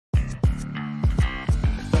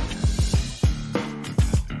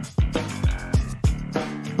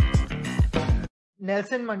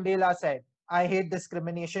Nelson Mandela said, I hate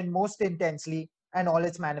discrimination most intensely and all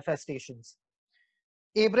its manifestations.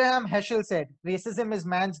 Abraham Heschel said, racism is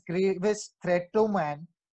man's gravest threat to man,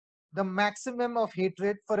 the maximum of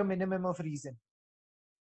hatred for a minimum of reason.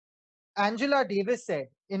 Angela Davis said,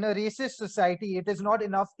 in a racist society, it is not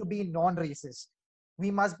enough to be non racist.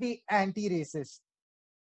 We must be anti racist.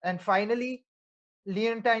 And finally,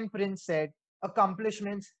 Leontine Prince said,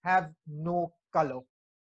 accomplishments have no color.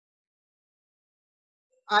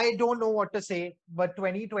 I don't know what to say, but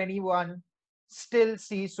 2021 still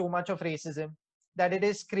sees so much of racism that it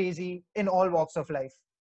is crazy in all walks of life.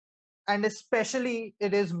 And especially,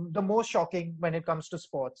 it is the most shocking when it comes to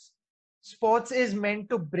sports. Sports is meant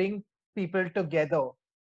to bring people together.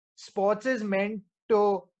 Sports is meant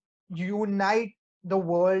to unite the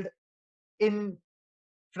world in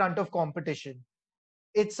front of competition.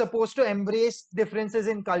 It's supposed to embrace differences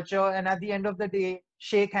in culture and at the end of the day,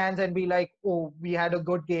 shake hands and be like, oh, we had a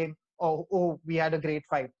good game, or oh, we had a great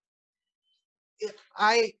fight.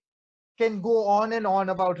 I can go on and on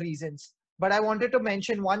about reasons, but I wanted to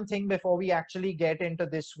mention one thing before we actually get into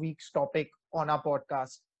this week's topic on our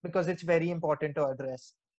podcast because it's very important to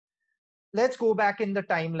address. Let's go back in the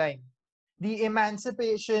timeline. The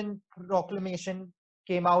Emancipation Proclamation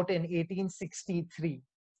came out in 1863.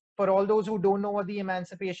 For all those who don't know what the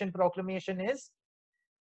Emancipation Proclamation is,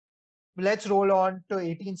 let's roll on to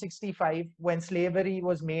 1865 when slavery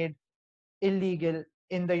was made illegal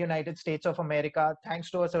in the United States of America,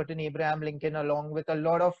 thanks to a certain Abraham Lincoln, along with a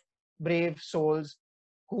lot of brave souls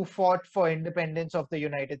who fought for independence of the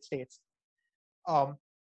United States. Um,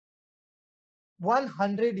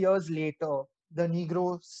 100 years later, the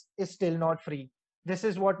Negro is still not free. This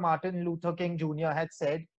is what Martin Luther King Jr. had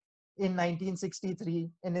said in 1963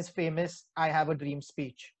 in his famous I Have a Dream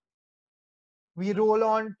speech. We roll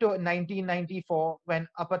on to 1994 when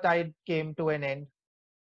apartheid came to an end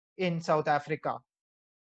in South Africa.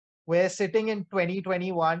 We're sitting in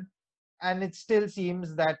 2021 and it still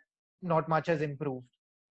seems that not much has improved.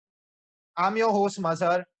 I'm your host,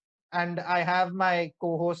 Mazhar, and I have my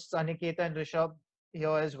co hosts, Aniket and Rishabh,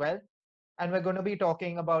 here as well. And we're going to be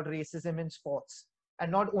talking about racism in sports. And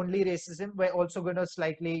not only racism, we're also going to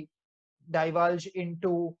slightly divulge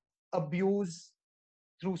into abuse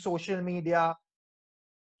through social media,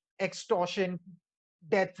 extortion,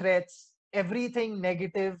 death threats, everything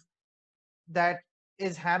negative that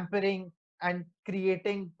is hampering and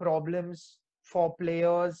creating problems for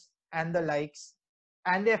players and the likes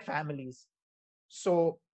and their families.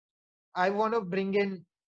 So I want to bring in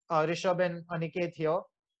Rishabh and Aniket here.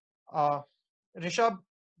 Uh, Rishabh,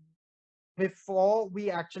 before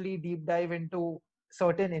we actually deep dive into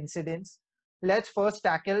certain incidents, let's first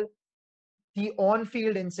tackle the on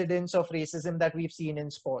field incidents of racism that we've seen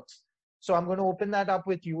in sports. So I'm going to open that up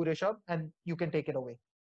with you, Rishabh, and you can take it away.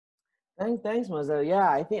 Thanks, Mazhar. Yeah,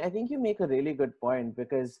 I think you make a really good point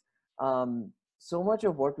because so much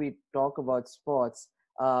of what we talk about sports,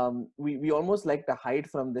 we almost like to hide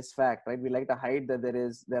from this fact, right? We like to hide that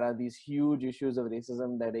there are these huge issues of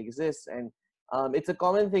racism that exist, and it's a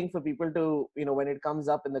common thing for people to, when it comes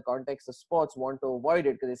up in the context of sports, want to avoid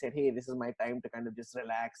it because they said, hey, this is my time to kind of just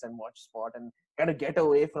relax and watch sport and kind of get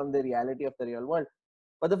away from the reality of the real world.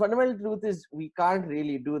 But the fundamental truth is we can't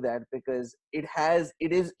really do that because it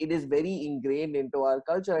is very ingrained into our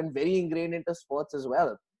culture and very ingrained into sports as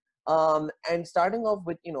well. And starting off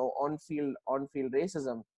with on field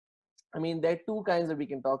racism, I mean, there are two kinds that we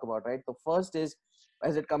can talk about, right? The first is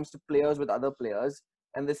as it comes to players with other players,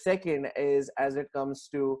 and the second is as it comes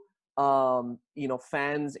to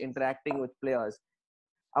fans interacting with players.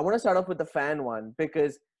 I want to start off with the fan one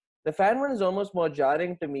because the fan one is almost more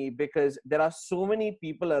jarring to me because there are so many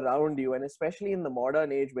people around you, and especially in the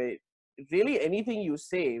modern age where really anything you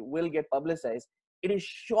say will get publicized, it is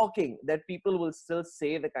shocking that people will still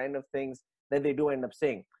say the kind of things that they do end up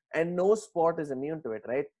saying. And no sport is immune to it,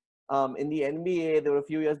 right? In the NBA, there were a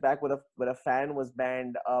few years back where a fan was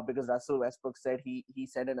banned because Russell Westbrook said he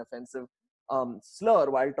said an offensive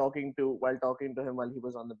slur while talking to him while he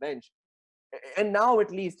was on the bench. And now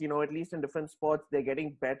at least in different sports, they're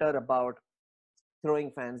getting better about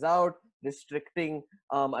throwing fans out, restricting,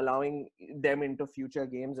 allowing them into future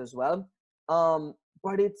games as well.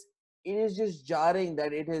 But it is just jarring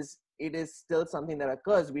that it is still something that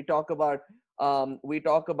occurs. We talk about Antonio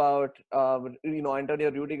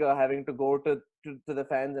Rudiger having to go to the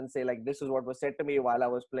fans and say, like, this is what was said to me while I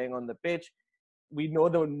was playing on the pitch. We know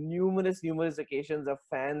there were numerous occasions of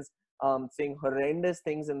fans saying horrendous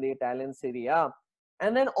things in the Italian Serie A.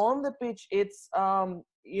 And then on the pitch, it's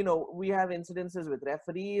we have incidences with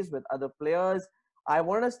referees, with other players. I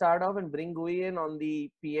want to start off and bring Gui in on the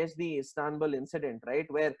PSG Istanbul incident, right?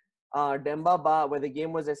 Where Demba Ba, where the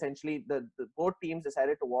game was essentially the both teams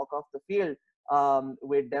decided to walk off the field,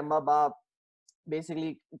 with Demba Ba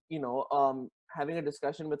basically, having a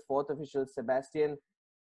discussion with fourth official Sebastian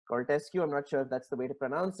Cortescu. I'm not sure if that's the way to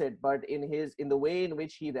pronounce it, but in the way in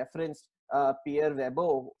which he referenced Pierre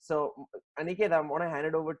Weber. So, Aniket, I want to hand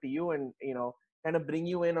it over to you, and kind of bring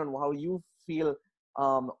you in on how you feel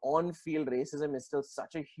on-field racism is still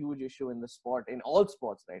such a huge issue in the sport, in all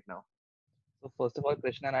sports right now. So first of all,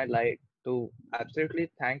 Krishnan, I'd like to absolutely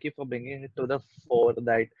thank you for bringing it to the fore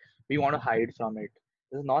that we want to hide from it.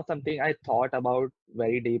 This is not something I thought about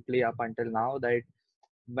very deeply up until now. That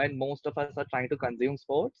when most of us are trying to consume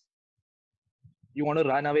sports, you want to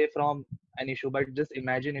run away from an issue. But just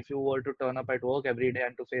imagine if you were to turn up at work every day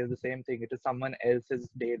and to face the same thing. It is someone else's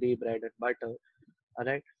daily bread and butter. All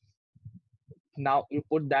right. Now you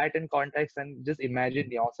put that in context and just imagine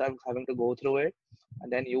yourself having to go through it,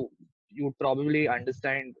 and then you probably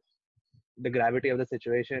understand the gravity of the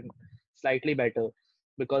situation slightly better,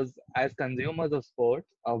 because as consumers of sports,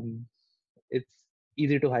 it's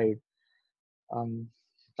easy to hide. um,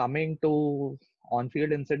 Coming to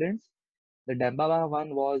on-field incidents, the Dembaba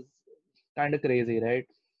one was kind of crazy, right?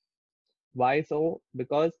 Why so?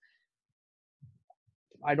 Because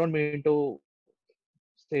I don't mean to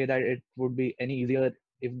say that it would be any easier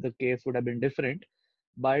if the case would have been different,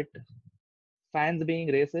 but fans being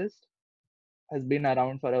racist has been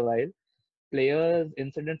around for a while. Players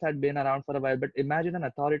incidents had been around for a while, but imagine an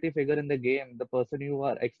authority figure in the game, the person you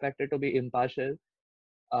are expected to be impartial.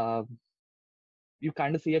 uh, you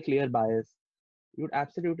kind of see a clear bias. You'd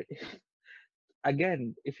absolutely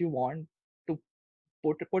again, if you want to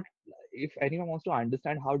put if anyone wants to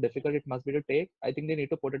understand how difficult it must be to take, I think they need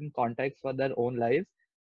to put it in context for their own lives.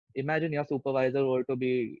 Imagine your supervisor were to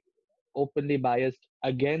be openly biased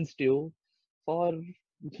against you for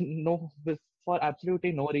no for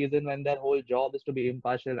absolutely no reason, when their whole job is to be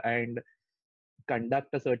impartial and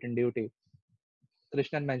conduct a certain duty.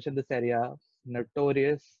 Krishnan mentioned this area,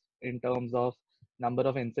 notorious in terms of number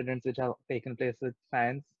of incidents which have taken place with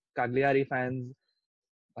fans. Cagliari fans,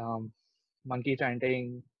 um, monkey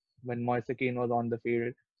chanting when Moise Kean was on the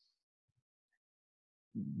field.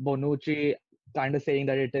 Bonucci kind of saying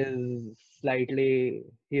that it is slightly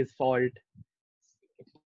his fault.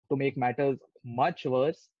 To make matters much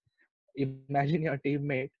worse, imagine your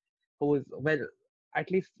teammate who is, well,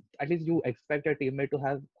 at least at least you expect your teammate to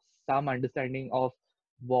have some understanding of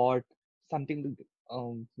what something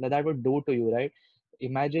that would do to you, right?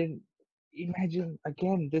 Imagine imagine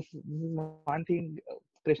again, this is one thing.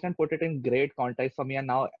 Krishnan put it in great context for me, and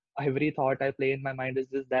now every thought I play in my mind is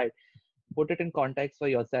just that, put it in context for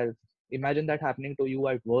yourself. Imagine that happening to you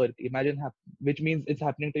at work. Which means it's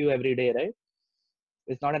happening to you every day, right?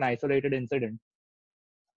 It's not an isolated incident.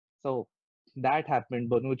 So that happened.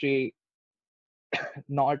 Bonucci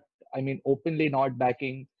not, I mean, openly not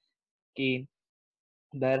backing Keane.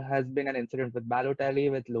 There has been an incident with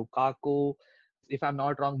Balotelli, with Lukaku. If I'm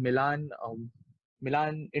not wrong,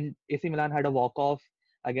 AC Milan had a walk off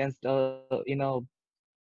against in a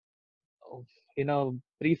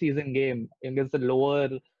preseason game against the lower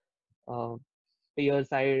uh, tier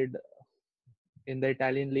side in the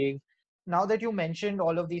Italian league. Now that you mentioned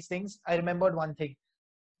all of these things, I remembered one thing.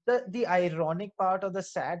 The ironic part or the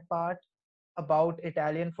sad part about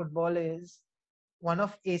Italian football is one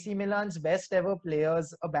of AC Milan's best ever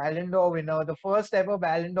players, a Ballon d'Or winner, the first ever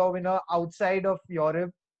Ballon d'Or winner outside of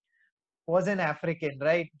Europe, was an African,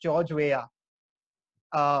 right? George Weah.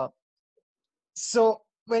 Uh, so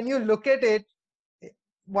when you look at it,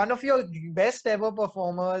 one of your best ever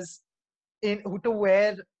performers to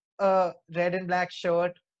wear a red and black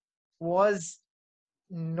shirt was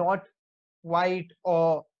not white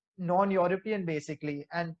or non-European, basically,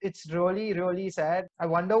 and it's really, really sad. I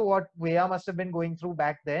wonder what Weah must have been going through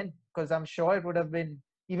back then, because I'm sure it would have been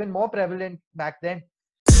even more prevalent back then.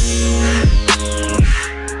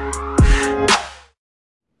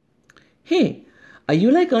 Hey, are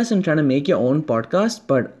you like us and trying to make your own podcast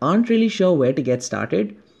but aren't really sure where to get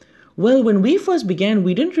started? Well, when we first began,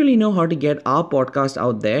 we didn't really know how to get our podcast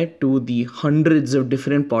out there to the hundreds of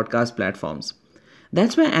different podcast platforms.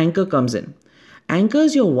 That's where Anchor comes in. Anchor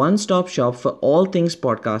is your one-stop shop for all things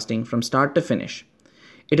podcasting from start to finish.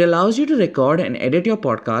 It allows you to record and edit your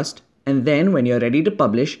podcast, and then when you're ready to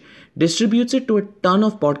publish, distributes it to a ton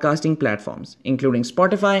of podcasting platforms, including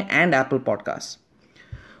Spotify and Apple Podcasts.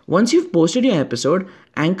 Once you've posted your episode,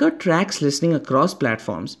 Anchor tracks listening across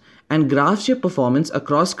platforms and graphs your performance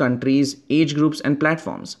across countries, age groups, and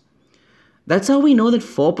platforms. That's how we know that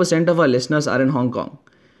 4% of our listeners are in Hong Kong.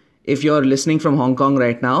 If you're listening from Hong Kong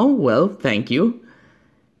right now, well, thank you.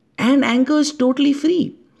 And Anchor is totally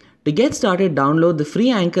free. To get started, download the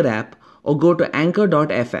free Anchor app or go to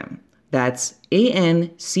anchor.fm. That's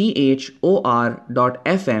ANCHOR.fm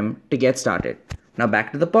to get started. Now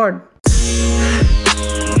back to the pod.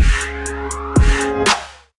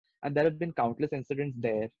 And there have been countless incidents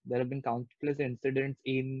there. There have been countless incidents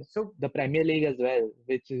in So the Premier League as well,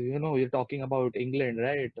 which, you're talking about England,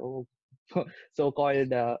 right? Oh,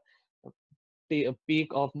 so-called peak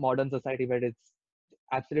of modern society, but it's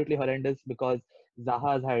absolutely horrendous because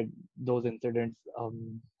Zaha's had those incidents.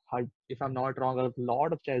 If I'm not wrong, a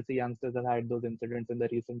lot of Chelsea youngsters have had those incidents in the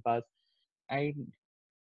recent past. And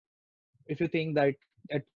if you think that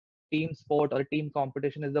a team sport or a team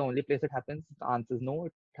competition is the only place it happens, the answer is no.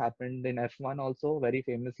 It happened in F1 also, very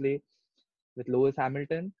famously with Lewis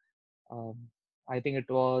Hamilton. Um, I think it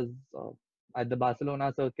was at the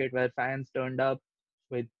Barcelona circuit where fans turned up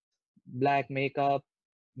with black makeup,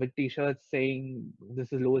 with t-shirts saying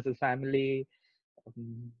this is Lewis's family,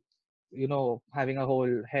 um, having a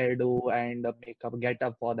whole hairdo and a makeup get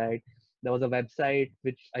up for that. There was a website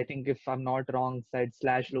which I think, if I'm not wrong, said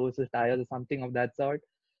slash Lewis's tires or something of that sort.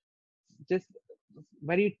 Just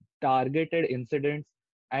very targeted incidents.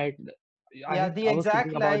 And yeah, I was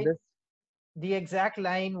thinking about this. the exact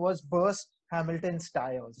line was burst Hamilton's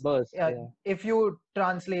tires. Burst, yeah. If you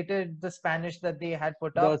translated the Spanish that they had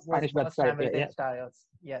put The up, was Spanish burst website, yeah. Hamilton's tires.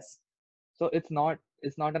 Yes. So it's not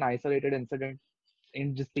an isolated incident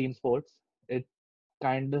in just team sports. It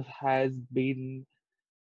kind of has been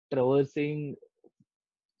traversing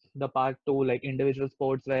the part to like individual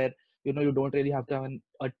sports where you don't really have to have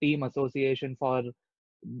a team association for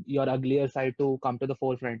your uglier side to come to the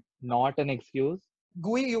forefront. Not an excuse.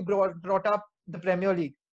 Gui, you brought up the Premier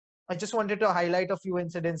League. I just wanted to highlight a few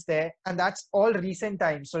incidents there, and that's all recent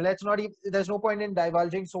times. So let's not even, there's no point in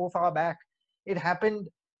divulging so far back. It happened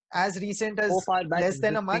as recent as So far back, less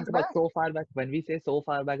than a just month think about back. so far back. When we say so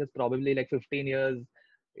far back, it's probably like 15 years.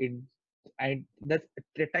 In and that's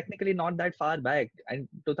technically not that far back. And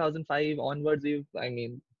 2005 onwards, I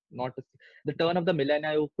mean, not the turn of the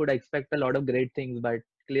millennia, you could expect a lot of great things, but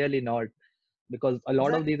clearly not, because a lot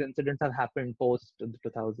of Exactly. these incidents have happened post the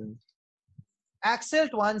 2000s. Axel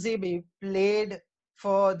Tuanzebe played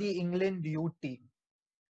for the England youth team.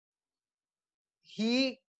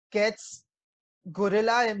 He gets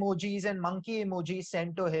gorilla emojis and monkey emojis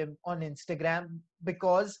sent to him on Instagram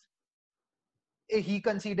because he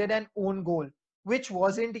conceded an own goal, which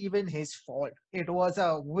wasn't even his fault. It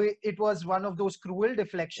was one of those cruel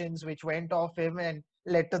deflections which went off him and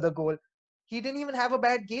led to the goal. He didn't even have a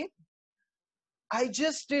bad game. I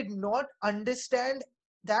just did not understand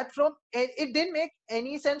that it didn't make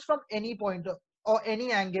any sense from any point or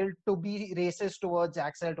any angle to be racist towards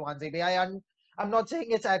Axel Tuanzebe. I'm not saying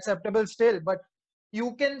it's acceptable still, but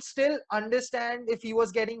you can still understand if he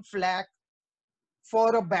was getting flack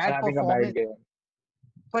for a bad Having a bad performance, game.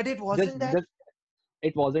 but it wasn't that.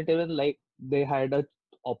 It wasn't even like they had an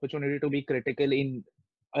opportunity to be critical in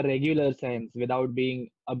a regular sense without being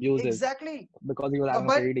abusive, Exactly. because he was having a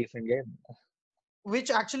But pretty decent game. which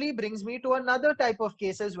actually brings me to another type of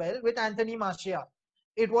case as well with Anthony Martial.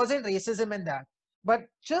 It wasn't racism in that, but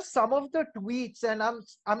just some of the tweets, and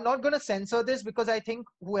I'm not going to censor this because I think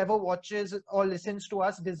whoever watches or listens to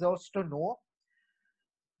us deserves to know.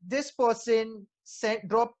 This person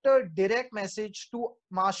dropped a direct message to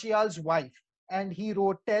Martial's wife, and he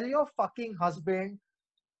wrote, "Tell your fucking husband,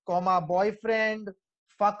 comma, boyfriend,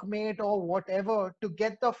 fuckmate, or whatever, to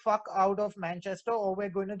get the fuck out of Manchester, or we're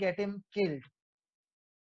going to get him killed."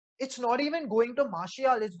 It's not even going to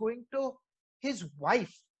Martial, it's going to his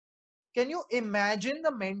wife. Can you imagine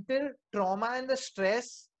the mental trauma and the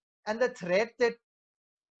stress and the threat that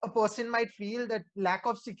a person might feel, that lack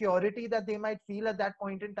of security that they might feel at that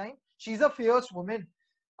point in time? She's a fierce woman.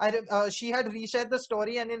 She had reshared the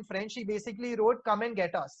story, and in French, she basically wrote, "Come and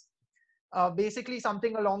get us." Basically,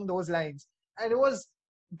 something along those lines. And it was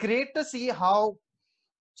great to see how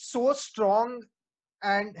so strong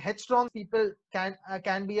and headstrong people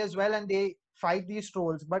can be as well, and they fight these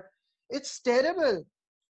trolls. But it's terrible.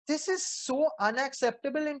 This is so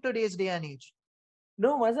unacceptable in today's day and age.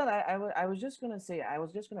 No, Mazhar, I was just going to say, I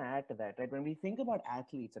was just going to add to that, right? When we think about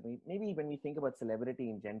athletes, I mean, maybe when we think about celebrity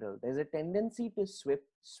in general, there's a tendency to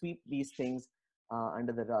sweep these things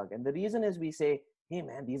under the rug. And the reason is we say, hey,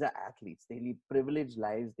 man, these are athletes. They lead privileged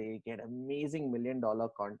lives. They get amazing $1 million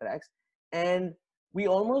contracts. And we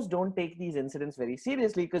almost don't take these incidents very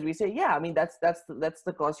seriously because we say, yeah, I mean, that's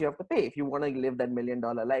the cost you have to pay if you want to live that $1 million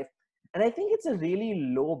life. And I think it's a really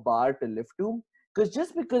low bar to live to. Because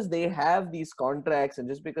just because they have these contracts and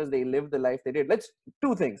just because they live the life they did,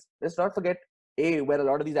 two things. Let's not forget where a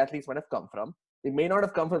lot of these athletes might have come from. They may not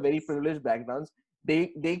have come from very privileged backgrounds.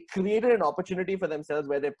 They created an opportunity for themselves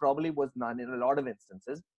where there probably was none in a lot of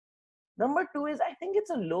instances. Number two is, I think it's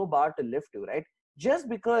a low bar to live to, right? Just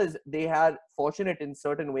because they are fortunate in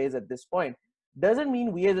certain ways at this point doesn't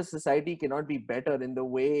mean we as a society cannot be better in the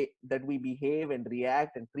way that we behave and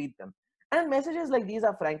react and treat them. And messages like these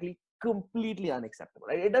are frankly completely unacceptable,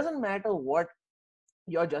 right? It doesn't matter what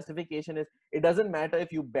your justification is. It doesn't matter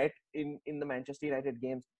if you bet in the Manchester United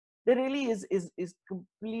games. There really is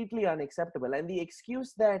completely unacceptable. And the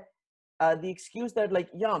excuse that like,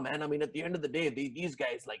 yeah man, I mean at the end of the day these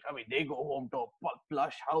guys, like, I mean they go home to a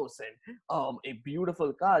plush house and a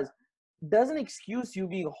beautiful cars, doesn't excuse you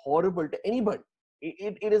being horrible to anybody.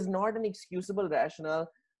 It is not an excusable rationale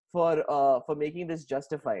for making this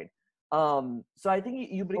justified. So I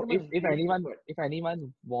think you bring So up a if really good anyone point. if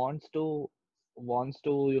anyone wants to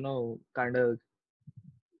kind of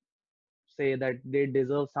say that they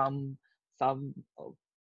deserve some uh,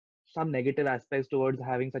 some negative aspects towards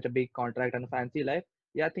having such a big contract and a fancy life,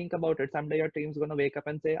 yeah, think about it. Someday your team's gonna wake up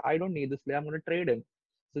and say, I don't need this player, I'm gonna trade him.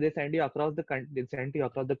 So they send you across they send you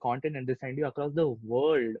across the continent, they send you across the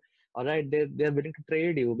world. All right, they're willing to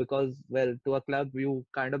trade you because, well, to a club you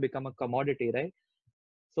kind of become a commodity, right?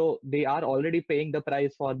 So they are already paying the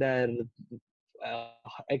price for their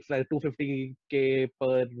extra 250K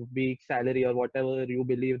per week salary or whatever you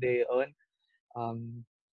believe they earn. Um,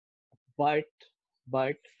 but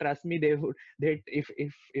but trust me, they would they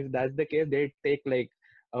if that's the case, they'd take like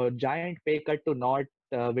a giant pay cut to not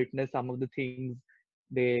witness some of the things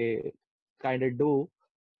they kind of do,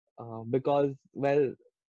 because, well,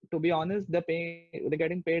 to be honest, they're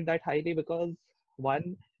getting paid that highly because,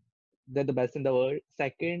 one, they're the best in the world.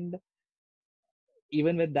 Second,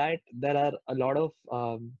 even with that, there are a lot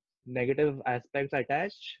of negative aspects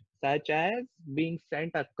attached, such as being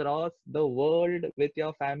sent across the world with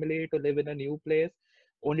your family to live in a new place,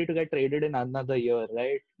 only to get traded in another year,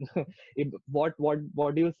 right? What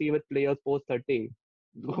do you see with players post 30?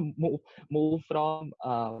 move move from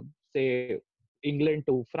say England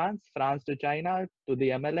to France, France to China, to the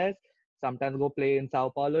MLS. Sometimes go play in Sao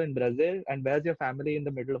Paulo in Brazil, and where's your family in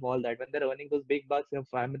the middle of all that? When they're earning those big bucks, your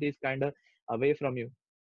family is kind of away from you.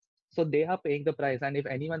 So they are paying the price. And if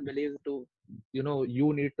anyone believes to,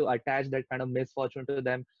 you need to attach that kind of misfortune to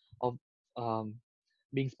them of um,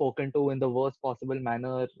 being spoken to in the worst possible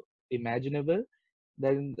manner imaginable,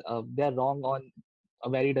 then they're wrong on a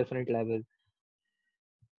very different level.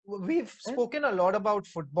 We've And spoken a lot about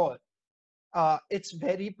football. It's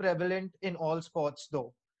very prevalent in all sports,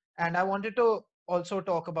 though. And I wanted to also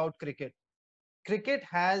talk about cricket. Cricket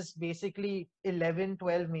has basically 11,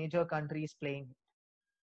 12 major countries playing it.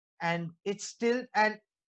 And it's still, and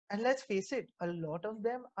let's face it, a lot of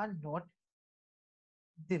them are not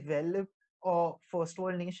developed or first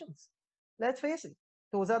world nations. Let's face it,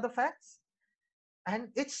 those are the facts. And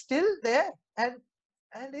it's still there. And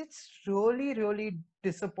it's really, really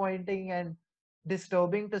disappointing and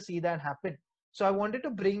disturbing to see that happen. So I wanted to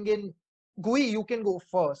bring in Gui, you can go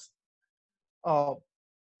first. Uh,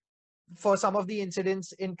 for some of the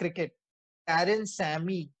incidents in cricket, Aaron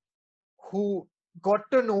Sammy, who got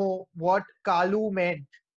to know what Kalu meant,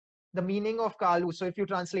 the meaning of Kalu. So if you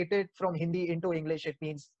translate it from Hindi into English, it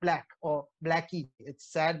means black or blackie.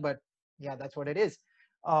 It's sad, but yeah, that's what it is.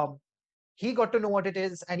 Um, he got to know what it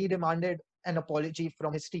is and he demanded an apology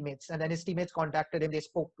from his teammates. And then his teammates contacted him, they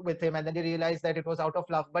spoke with him, and then they realized that it was out of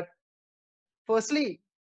love. But firstly,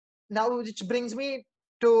 now which brings me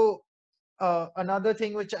to another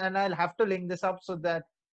thing, which, and I'll have to link this up so that,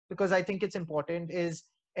 because I think it's important, is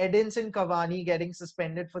Edinson Cavani getting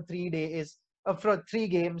suspended for 3 days, for 3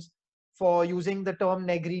 games for using the term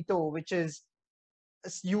negrito, which is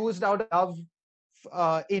used out of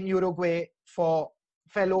love in Uruguay for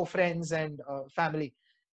fellow friends and family.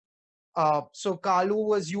 So Kalu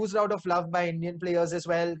was used out of love by Indian players as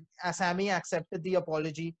well. Asami accepted the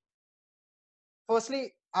apology.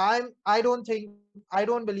 Firstly, I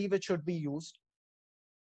don't believe it should be used.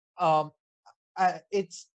 Um,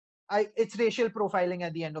 it's it's racial profiling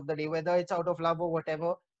at the end of the day, whether it's out of love or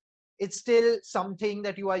whatever. It's still something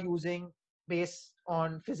that you are using based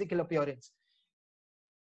on physical appearance.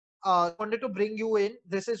 Wanted to bring you in.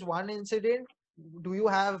 This is one incident. Do you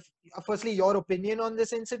have, firstly, your opinion on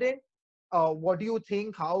this incident? What do you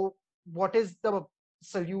think? What is the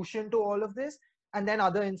solution to all of this? And then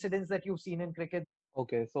other incidents that you've seen in cricket.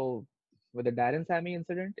 Okay, so with the Darren Sammy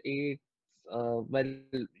incident, it's well,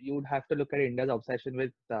 you'd have to look at India's obsession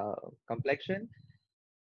with complexion.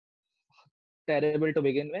 Terrible to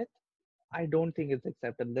begin with. I don't think it's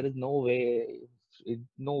acceptable. There is no way,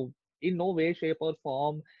 no, in no way, shape, or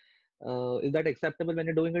form is that acceptable when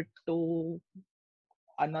you're doing it to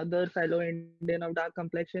another fellow Indian of dark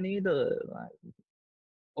complexion either.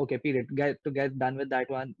 Okay, period. Get done with that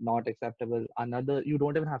one. Not acceptable. Another, you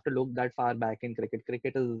don't even have to look that far back in cricket.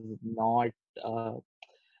 Cricket is uh,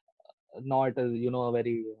 not a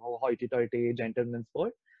very hoity-toity gentleman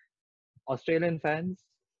sport. Australian fans,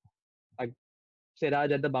 like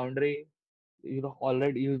Siraj at the boundary,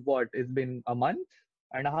 already you what? It's been a month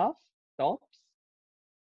and a half tops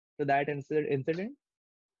to that incident.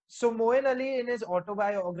 So Moeen Ali, in his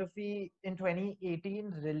autobiography in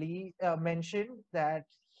 2018, really mentioned that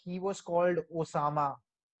he was called Osama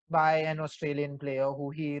by an Australian player who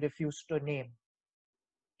he refused to name.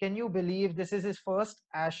 Can you believe this is his first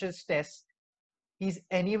Ashes test? He's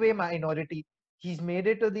anyway minority. He's made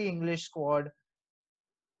it to the English squad,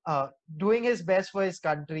 doing his best for his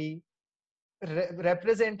country,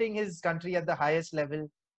 representing his country at the highest level,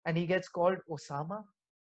 and he gets called Osama.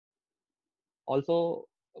 Also,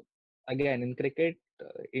 again in cricket,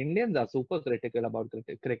 Indians are super critical about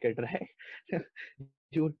cricket, right?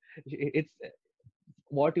 you, it's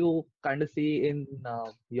what you kind of see in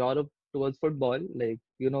Europe towards football, like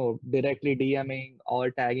directly DMing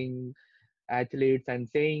or tagging athletes and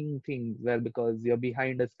saying things well because you're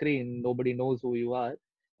behind a screen, nobody knows who you are.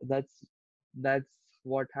 That's that's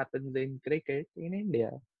what happens in cricket in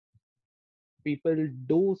India. People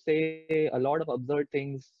do say a lot of absurd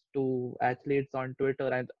things to athletes on Twitter,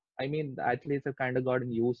 and I mean the athletes have kind of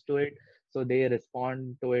gotten used to it, so they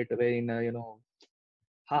respond to it very in a,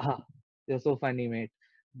 haha, you're so funny, mate.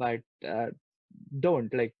 But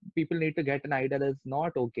don't, like, people need to get an idea that it's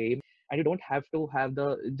not okay, and you don't have to have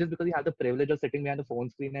the just because you have the privilege of sitting behind the phone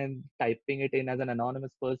screen and typing it in as an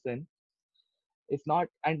anonymous person. It's not,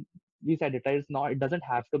 and we said it right, it's not, it doesn't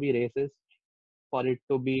have to be racist for it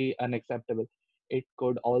to be unacceptable. It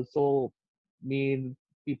could also mean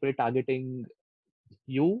people targeting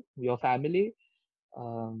you, your family,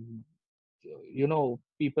 um,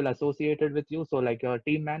 people associated with you. So, like your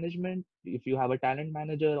team management, if you have a talent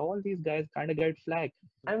manager, all these guys kind of get flagged.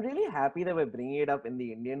 I'm really happy that we're bringing it up in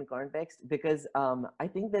the Indian context because I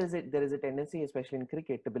think there is a tendency, especially in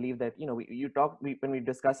cricket, to believe that when we're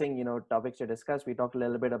discussing topics to discuss, we talked a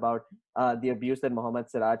little bit about the abuse that Mohammad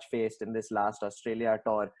Siraj faced in this last Australia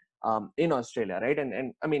tour in Australia, right?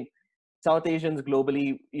 And I mean, South Asians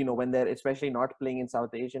globally, when they're especially not playing in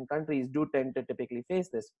South Asian countries, do tend to typically face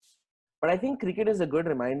this. But I think cricket is a good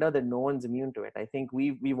reminder that no one's immune to it. I think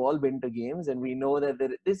we've all been to games, and we know that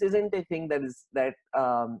this isn't a thing that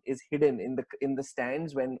is hidden in the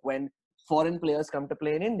stands when foreign players come to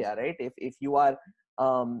play in India, right? If you are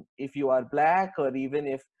black, or even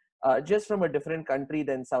if just from a different country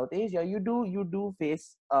than South Asia, you do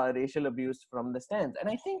face racial abuse from the stands. And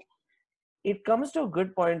I think it comes to a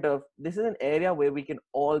good point of this is an area where we can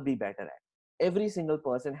all be better at. Every single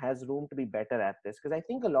person has room to be better at this, because I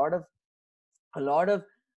think a lot of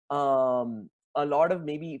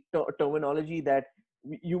maybe terminology that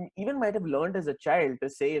you even might have learned as a child to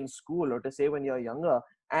say in school or to say when you're younger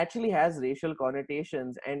actually has racial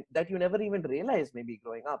connotations, and that you never even realize maybe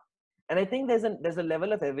growing up. And I think there's a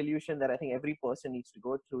level of evolution that I think every person needs to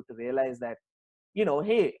go through to realize that,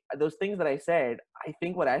 hey, those things that I said, I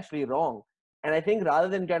think were actually wrong. And I think rather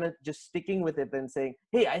than kind of just sticking with it and saying,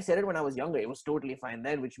 hey, I said it when I was younger, it was totally fine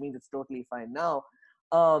then, which means it's totally fine now,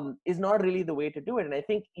 is not really the way to do it. And I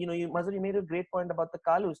think, Mazhar, you made a great point about the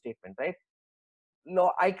Kalu statement, right?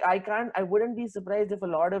 No, I wouldn't be surprised if a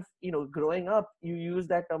lot of, growing up, you use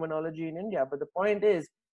that terminology in India. But the point is,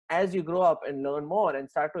 as you grow up and learn more and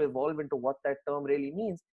start to evolve into what that term really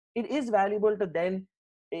means, it is valuable to then,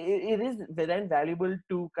 it is then valuable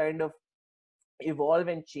to kind of evolve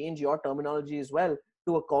and change your terminology as well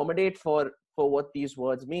to accommodate for what these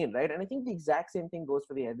words mean, right? And I think the exact same thing goes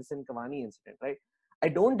for the Edison Cavani incident, right? I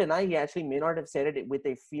don't deny he actually may not have said it with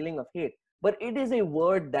a feeling of hate, but it is a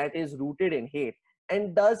word that is rooted in hate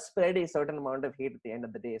and does spread a certain amount of hate at the end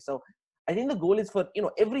of the day. So I think the goal is for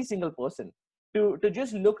every single person to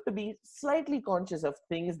just look to be slightly conscious of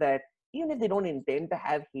things that, even if they don't intend to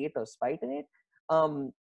have hate or spite in it,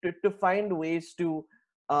 to find ways to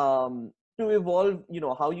evolve,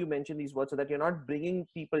 how you mention these words, so that you're not bringing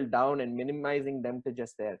people down and minimizing them to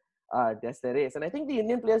just their race. And I think the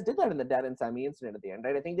Indian players did that in the Darren Sammy incident at the end,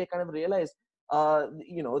 right? I think they kind of realized,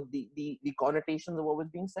 the connotations of what was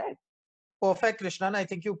being said. Perfect, Krishnan. I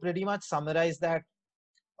think you pretty much summarized that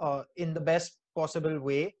in the best possible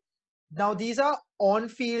way. Now, these are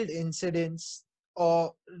on-field incidents,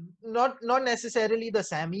 or not necessarily the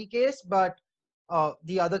Sammy case, but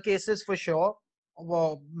the other cases for sure.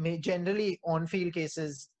 generally on-field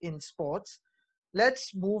cases in sports.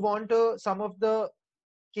 Let's move on to some of the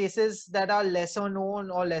cases that are lesser known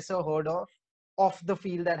or lesser heard of off the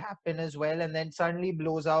field that happen as well, and then suddenly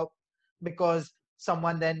blows out because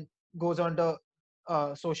someone then goes on to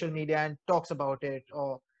social media and talks about it,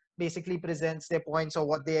 or basically presents their points or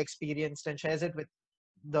what they experienced and shares it with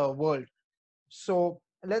the world. So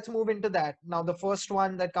let's move into that. Now, the first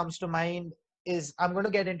one that comes to mind is, I'm going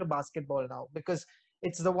to get into basketball now because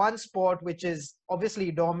it's the one sport which is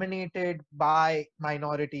obviously dominated by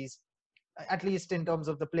minorities, at least in terms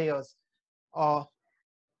of the players. Uh,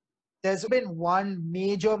 there's been one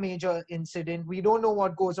major incident. We don't know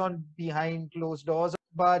what goes on behind closed doors,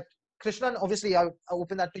 but Krishnan, obviously, I'll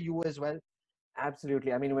open that to you as well.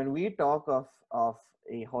 Absolutely. I mean, when we talk of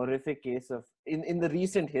a horrific case of in the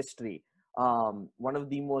recent history, one of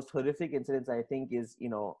the most horrific incidents I think is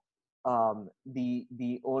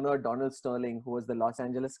the owner Donald Sterling, who was the Los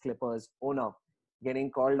Angeles Clippers owner, getting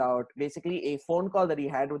called out. Basically, a phone call that he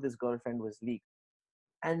had with his girlfriend was leaked,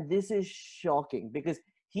 and this is shocking because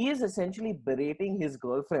he is essentially berating his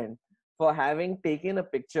girlfriend for having taken a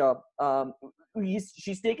picture.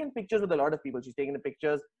 She's taken pictures with a lot of people. She's taken the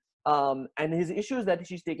pictures, and his issue is that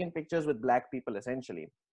she's taken pictures with black people essentially.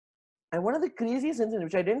 And one of the craziest incidents,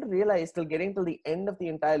 which I didn't realize till getting till the end of the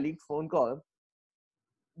entire leaked phone call,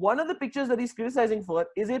 one of the pictures that he's criticizing for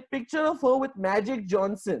is a picture of her with Magic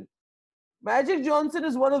Johnson. Magic Johnson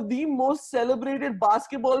is one of the most celebrated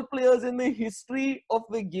basketball players in the history of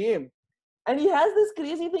the game. And he has this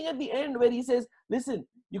crazy thing at the end where he says, listen,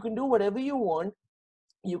 you can do whatever you want.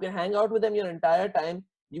 You can hang out with them your entire time.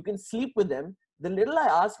 You can sleep with them. The little I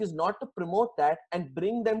ask is not to promote that and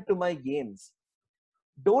bring them to my games.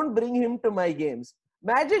 Don't bring him to my games.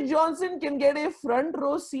 Magic Johnson can get a front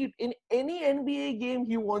row seat in any NBA game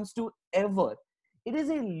he wants to ever. It is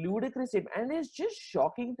a ludicrous statement, and it's just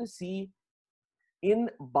shocking to see in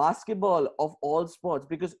basketball of all sports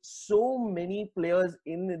because so many players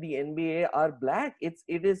in the NBA are black. It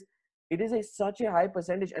is such a high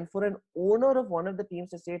percentage, and for an owner of one of the teams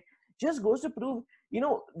to say it just goes to prove,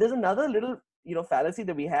 there's another little fallacy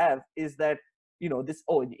that we have is that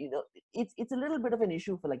it's a little bit of an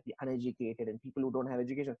issue for like the uneducated and people who don't have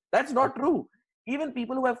education. That's not true. Even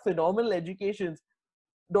people who have phenomenal educations,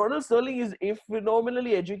 Donald Sterling is a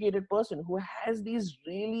phenomenally educated person who has these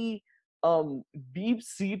really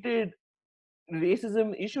deep-seated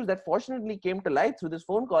racism issues that fortunately came to light through this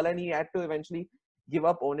phone call, and he had to eventually give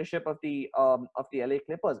up ownership of the LA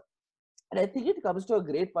Clippers. And I think it comes to a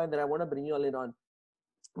great point that I want to bring you all in on.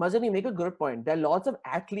 Mazhar, you make a good point. There are lots of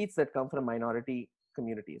athletes that come from minority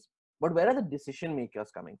communities, but where are the decision makers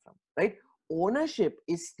coming from, right? Ownership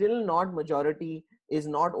is still not majority, is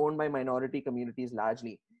not owned by minority communities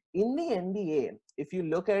largely. In the NBA, if you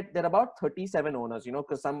look at, there are about 37 owners,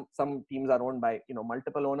 because some teams are owned by,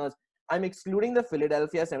 multiple owners. I'm excluding the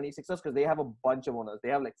Philadelphia 76ers because they have a bunch of owners. They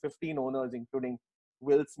have like 15 owners, including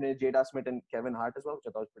Will Smith, Jada Smith, and Kevin Hart as well, which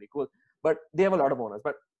I thought was pretty cool. But they have a lot of owners.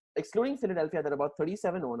 But excluding Philadelphia, there are about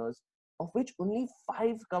 37 owners, of which only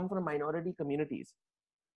 5 come from minority communities.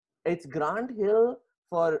 It's Grant Hill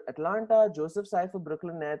for Atlanta, Joseph Tsai for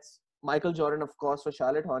Brooklyn Nets, Michael Jordan, of course, for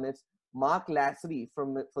Charlotte Hornets, Mark Lassery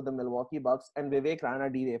for the Milwaukee Bucks, and Vivek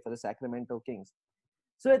Ranadive for the Sacramento Kings.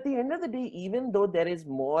 So at the end of the day, even though there is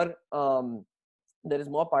more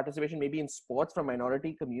participation maybe in sports from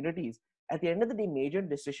minority communities, at the end of the day, major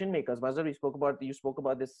decision makers, Mazhar, you spoke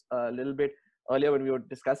about this a little bit earlier when we were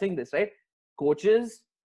discussing this, right? Coaches,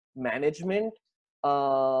 management,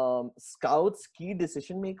 scouts, key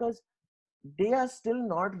decision makers, they are still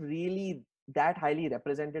not really that highly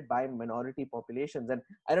represented by minority populations. And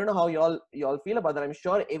I don't know how y'all feel about that. I'm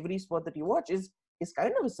sure every sport that you watch is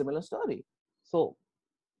kind of a similar story. So,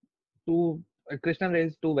 Krishna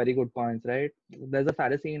raised two very good points, right? There's a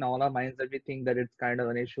fallacy in all our minds that we think that it's kind of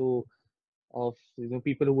an issue of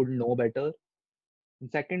people who would know better.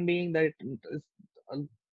 And second being that uh,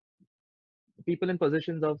 people in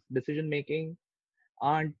positions of decision making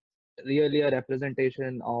aren't really a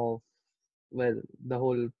representation of the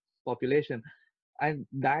whole population, and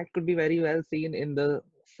that could be very well seen in the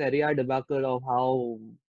Serie A debacle of how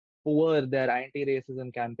poor their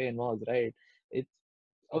anti-racism campaign was. Right? It's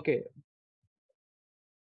okay.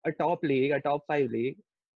 A top league, a top 5 league,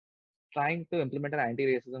 trying to implement an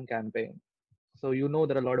anti-racism campaign. So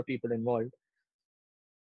there are a lot of people involved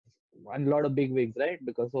and a lot of big wigs, right?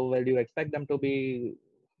 Because so well, you expect them to be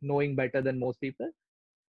knowing better than most people.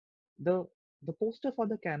 The the poster for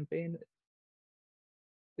the campaign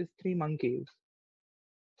is 3 monkeys.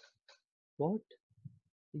 What?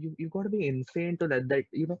 You got to be insane to let that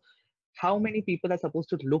how many people are supposed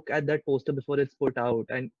to look at that poster before it's put out?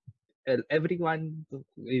 And everyone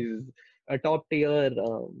is a top tier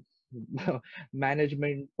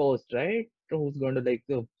management post, right? Who's going to like,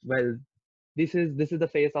 oh, well, this is the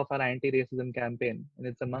face of our anti-racism campaign, and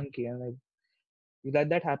it's a monkey, and like, you let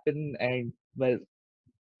that happen. And well,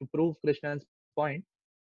 to prove Krishna's point,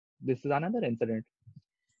 this is another incident.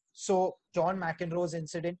 So John McEnroe's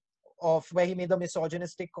incident of where he made the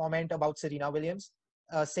misogynistic comment about Serena Williams,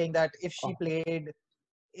 saying that if she Oh, played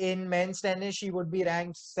in men's tennis, she would be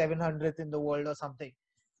ranked 700th in the world or something.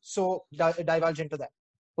 So divulge into that.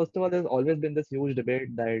 first of all, there's always been this huge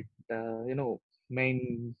debate that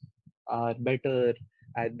men are better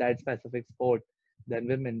at that specific sport than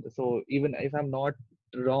women. So even if I'm not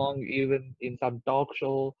wrong, even in some talk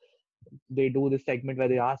show, they do this segment where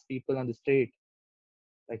they ask people on the street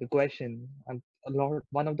like a question. And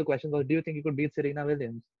one of the questions was, "Do you think you could beat Serena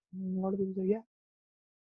Williams?" A lot of people say, "Yeah."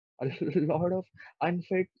 A lot of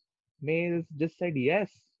unfit males just said yes.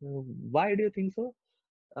 Why do you think so?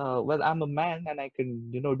 Well, I'm a man and I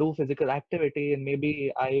can, do physical activity, and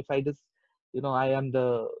maybe if I just, I am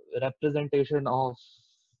the representation of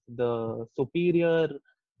the superior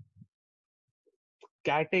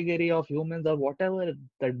category of humans or whatever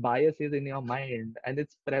that bias is in your mind, and if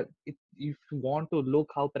you want to look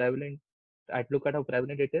at how prevalent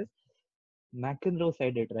it is. McEnroe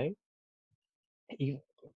said it right. You,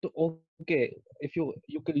 okay, if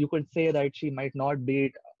you could say that she might not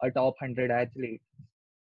beat a top 100 athlete,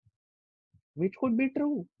 which could be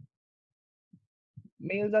true.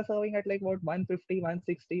 Males are serving at like what, 150,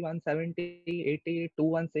 160, 170, 80,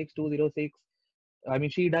 216, 206. I mean,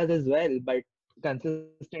 she does as well, but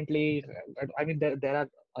consistently, I mean, there are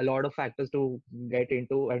a lot of factors to get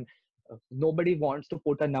into, and nobody wants to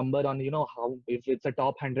put a number on, how, if it's a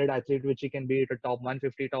top 100 athlete, which she can be at a top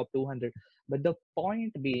 150, top 200. But the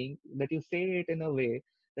point being that you say it in a way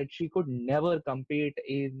that she could never compete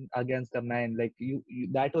in against a man. Like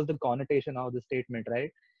that was the connotation of the statement, right?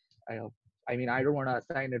 I, uh, I mean, I don't want to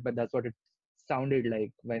assign it, but that's what it sounded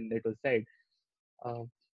like when it was said. Uh,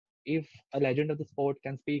 if a legend of the sport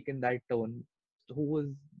can speak in that tone, who is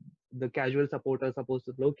the casual supporter supposed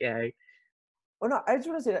to look at? Oh no, I just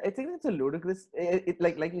want to say, I think it's a ludicrous.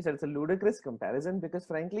 Like you said, it's a ludicrous comparison because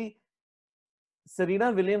frankly,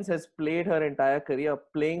 Serena Williams has played her entire career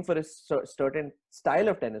playing for a certain style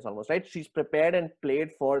of tennis, almost right. She's prepared and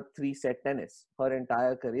played for three-set tennis her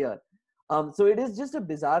entire career. So it is just a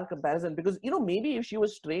bizarre comparison because maybe if she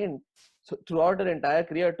was trained throughout her entire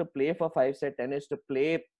career to play for five-set tennis, to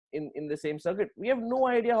play in the same circuit, we have no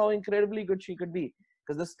idea how incredibly good she could be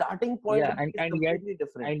because the starting point Yeah, is and yet completely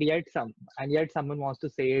different. someone wants to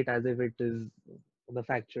say it as if it is the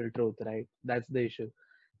factual truth, right? That's the issue.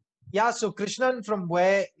 Yeah, so Krishnan, from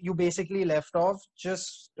where you basically left off,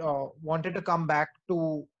 just wanted to come back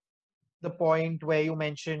to the point where you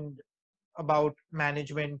mentioned about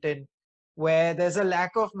management and where there's a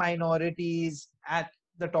lack of minorities at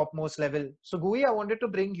the topmost level. So, Gui, I wanted to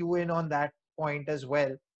bring you in on that point as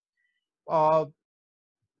well. Uh,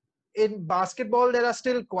 in basketball, there are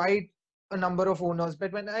still quite a number of owners,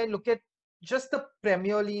 but when I look at just the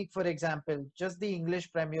Premier League, for example, just the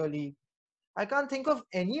English Premier League, I can't think of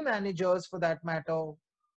any managers for that matter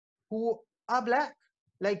who are black.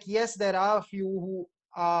 Like, yes, there are a few who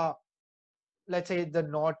are, let's say, the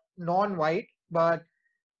not non-white, but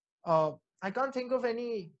uh, I can't think of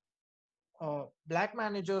any black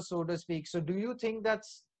managers, so to speak. So, do you think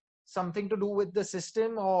that's something to do with the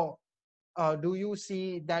system, or do you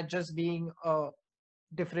see that just being a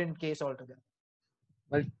different case altogether?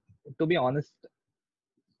 Well, to be honest,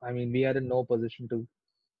 I mean, we are in no position to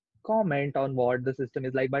comment on what the system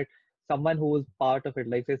is like, but someone who is part of it,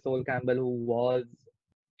 like say Sol Campbell, who was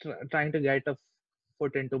trying to get a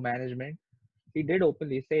foot into management, he did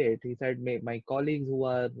openly say it. He said, my colleagues who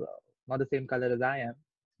are not the same color as I am,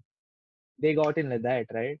 they got in like that,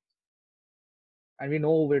 right? And we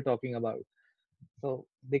know who we're talking about. So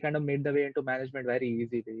they kind of made the way into management very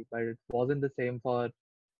easily, but it wasn't the same for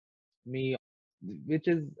me, which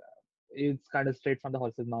is it's kind of straight from the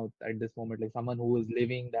horse's mouth at this moment, like someone who is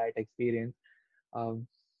living that experience. Um,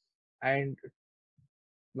 and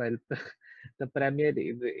well, the Premier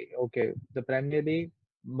League, the Premier League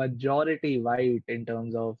majority white in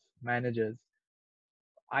terms of managers.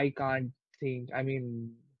 I can't think. I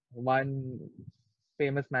mean, one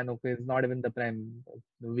famous man who is not even the Prem,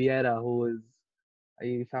 Vieira, who is,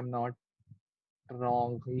 if I'm not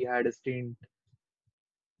wrong, he had a stint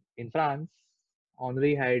in France.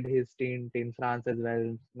 Henri had his stint in France as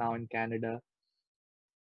well, now in Canada.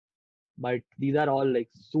 But these are all like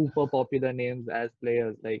super popular names as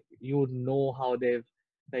players. Like, how they've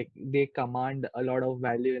Like they command a lot of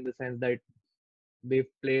value in the sense that they've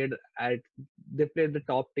played at they played the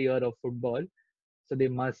top tier of football, so they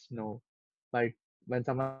must know. But when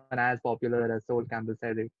someone as popular as Sol Campbell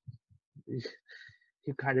said it,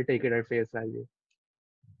 you can't take it at face value.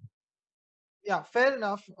 Yeah, fair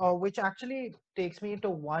enough. Which actually takes me to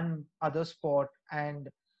one other sport, and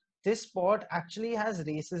this sport actually has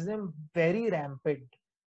racism very rampant,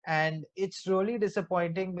 and it's really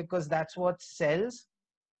disappointing because that's what sells,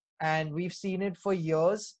 and we've seen it for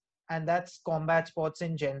years, and that's combat sports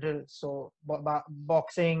in general. So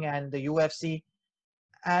boxing and the UFC,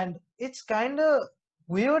 and it's kind of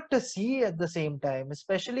weird to see at the same time,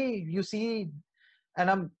 especially you see,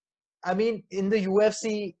 and I mean, in the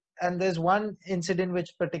UFC, and there's one incident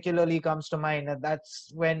which particularly comes to mind, and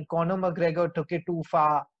that's when Conor McGregor took it too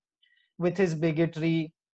far with his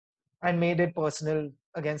bigotry and made it personal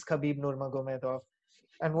against Khabib Nurmagomedov.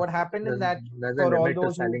 And what happened in There's that, there's a for all limit to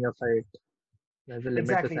those who selling a fight. There's a limit to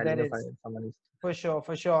exactly selling there a fight. is Someone is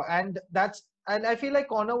for sure, and I feel like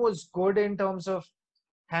Conor was good in terms of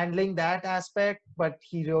handling that aspect, but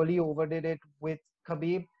he really overdid it with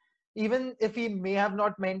Khabib. Even if he may have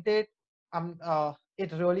not meant it,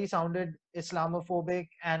 it really sounded Islamophobic,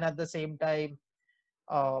 and at the same time,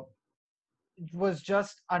 uh, it was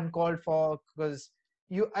just uncalled for because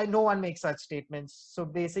no one makes such statements. So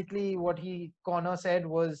basically, what Connor said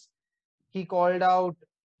was he called out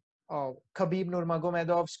Khabib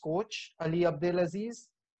Nurmagomedov's coach Ali Abdelaziz,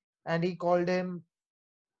 and he called him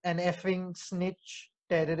an effing snitch,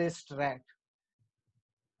 terrorist rat.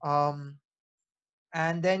 Um,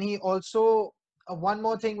 And then he also, one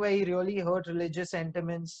more thing where he really hurt religious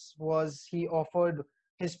sentiments was he offered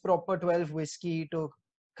his proper 12 whiskey to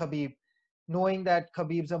Khabib, knowing that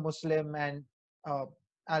Khabib's a Muslim and uh,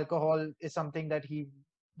 alcohol is something that he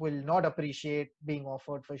will not appreciate being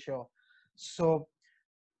offered for sure. So,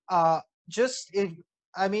 uh, just if,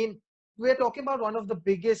 I mean, we're talking about one of the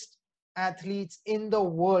biggest athletes in the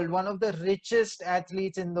world, one of the richest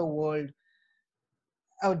athletes in the world,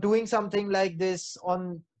 doing something like this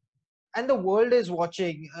on and the world is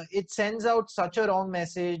watching. It sends out such a wrong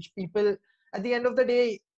message. People, at the end of the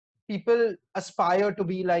day, people aspire to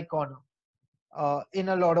be like Connor in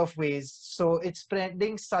a lot of ways. So it's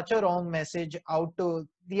spreading such a wrong message out to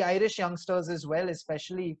the Irish youngsters as well,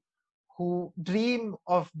 especially who dream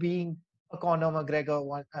of being a Conor McGregor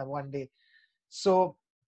one day. So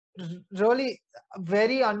really,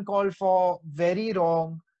 very uncalled for, very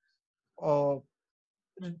wrong. Uh,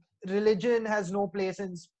 Religion has no place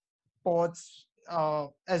in sports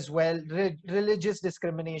as well. Religious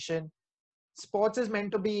discrimination. Sports is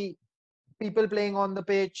meant to be people playing on the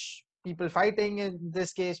pitch, people fighting in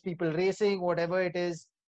this case, people racing, whatever it is.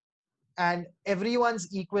 And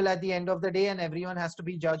everyone's equal at the end of the day, and everyone has to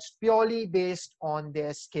be judged purely based on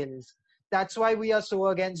their skills. That's why we are so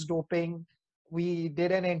against doping. We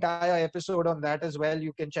did an entire episode on that as well.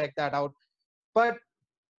 You can check that out. But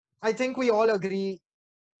I think we all agree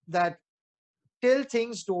that till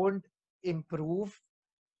things don't improve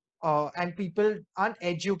and people aren't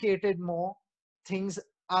educated more, things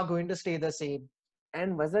are going to stay the same.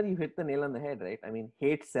 And Mazhar, you hit the nail on the head, right? I mean,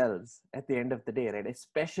 hate sells at the end of the day, right?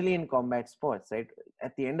 Especially in combat sports, right?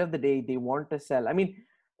 At the end of the day, they want to sell. I mean,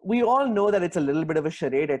 we all know that it's a little bit of a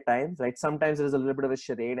charade at times, right? Sometimes it is a little bit of a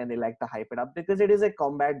charade and they like to hype it up because it is a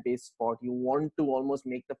combat based sport. You want to almost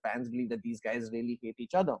make the fans believe that these guys really hate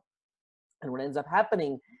each other. And what ends up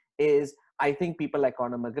happening is, I think people like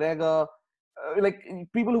Conor McGregor, like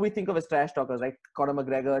people who we think of as trash talkers, right? Conor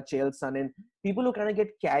McGregor, Chael Sonnen, people who kind of get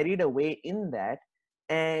carried away in that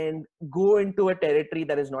and go into a territory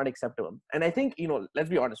that is not acceptable. And I think, let's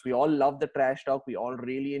be honest, we all love the trash talk. We all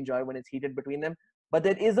really enjoy when it's heated between them. But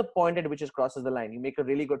there is a point at which it crosses the line. You make a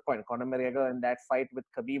really good point. Conor McGregor in that fight with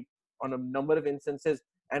Khabib on a number of instances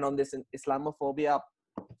and on this Islamophobia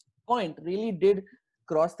point really did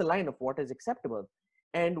cross the line of what is acceptable.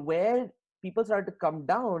 And where people started to come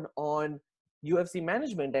down on UFC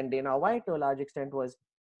management and Dana White to a large extent was,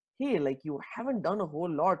 hey, like you haven't done a whole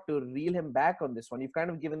lot to reel him back on this one. You've kind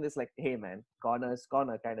of given this like, hey man, Connor's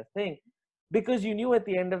corner kind of thing. Because you knew at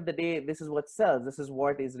the end of the day, this is what sells. This is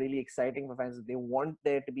what is really exciting for fans. They want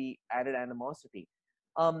there to be added animosity.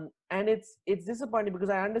 And it's disappointing because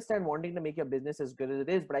I understand wanting to make your business as good as it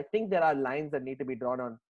is, but I think there are lines that need to be drawn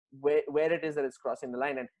on where it is that it's crossing the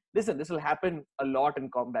line. And listen, this will happen a lot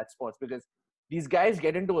in combat sports because these guys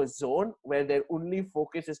get into a zone where their only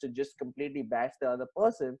focus is to just completely bash the other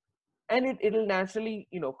person, and it'll naturally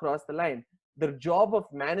cross the line. The job of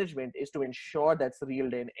management is to ensure that's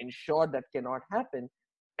reeled in, ensure that cannot happen,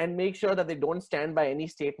 and make sure that they don't stand by any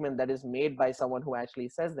statement that is made by someone who actually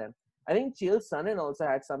says them. I think Chael Sonnen also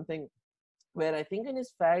had something where I think in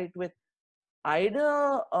his fight with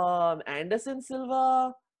either Anderson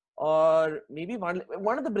Silva or maybe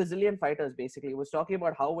one of the Brazilian fighters basically was talking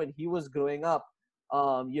about how when he was growing up,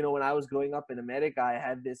 when I was growing up in America, I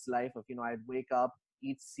had this life of, I'd wake up,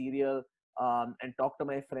 eat cereal, and talk to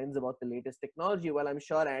my friends about the latest technology. Well, I'm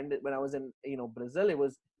sure, and when I was in, Brazil, it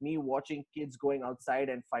was me watching kids going outside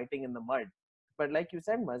and fighting in the mud. But like you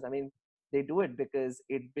said, Maz, I mean, they do it because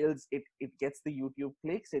it builds, it gets the YouTube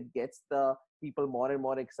clicks, it gets the people more and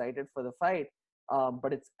more excited for the fight.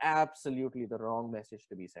 But it's absolutely the wrong message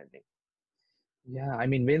to be sending. Yeah, I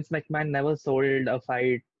mean, Vince McMahon never sold a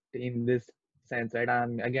fight in this sense, right?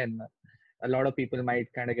 Again, a lot of people might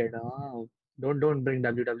kind of get, oh, don't bring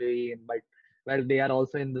WWE in, but well, they are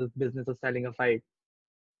also in the business of selling a fight.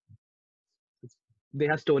 They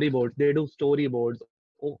have storyboards. They do storyboards.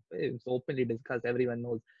 Oh, it's openly discussed. Everyone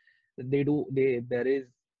knows. They do. There is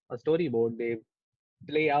a storyboard. They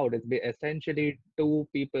play out. It's essentially two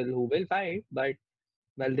people who will fight, but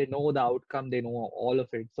well, they know the outcome. They know all of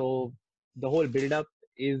it. So the whole build up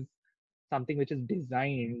is something which is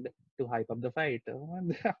designed to hype up the fight.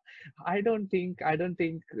 I don't think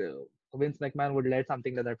Vince McMahon would let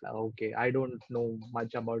something like that fly. Okay, I don't know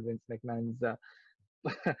much about Vince McMahon's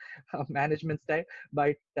management style,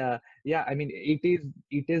 but yeah, I mean, it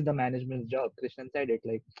is the management's job. Krishnan said it,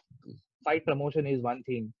 like, fight promotion is one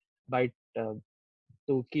thing, but uh,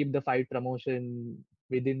 to keep the fight promotion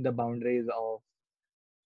within the boundaries of,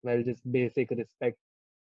 well, just basic respect.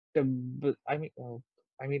 I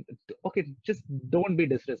mean, okay, just don't be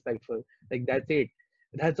disrespectful. Like, that's it.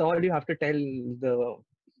 That's all you have to tell the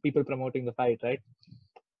people promoting the fight, right?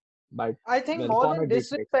 But I think well, more Conor than did it.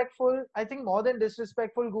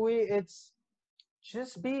 disrespectful, Gui, it's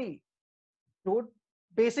just don't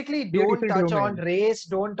basically Be a don't decent touch on human. race,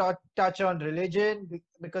 don't touch on religion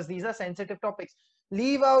because these are sensitive topics.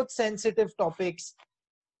 Leave out sensitive topics.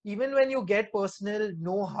 Even when you get personal,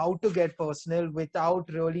 know how to get personal without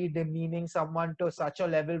really demeaning someone to such a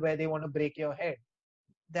level where they want to break your head.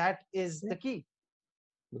 That is Yeah. the key.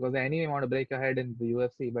 Because anyway want to break ahead in the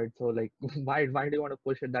UFC, but so, like, why do you want to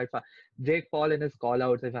push it that far? Jake Paul in his call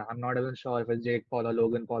outs, if I'm not even sure if it's Jake Paul or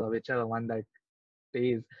Logan Paul or whichever one that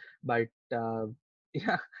pays, but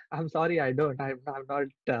yeah, I'm sorry, I'm not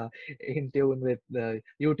in tune with the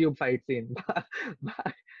YouTube fight scene.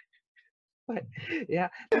 but, but yeah,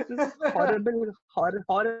 this is horrible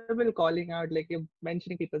calling out, like you're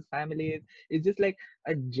mentioning people's families. It's just like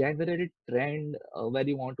a generated trend where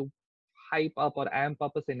you want to hype up or amp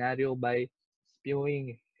up a scenario by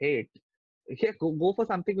spewing hate. Yeah, go for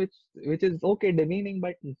something which is okay, demeaning,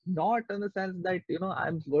 but not in the sense that,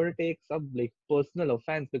 I'm going to take some, like, personal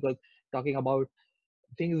offense because talking about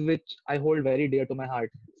things which I hold very dear to my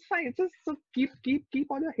heart. It's fine. Just so keep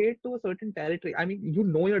all your hate to a certain territory. I mean,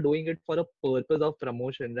 you're doing it for a purpose of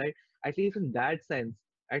promotion, right? At least in that sense,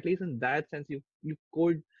 you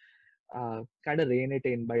could kind of rein it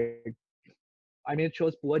in. But I mean, it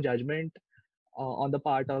shows poor judgment on the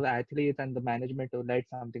part of the athletes and the management to let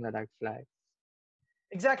something like that fly.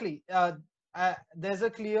 Exactly. There's a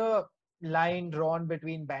clear line drawn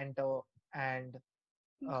between banter and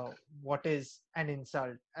what is an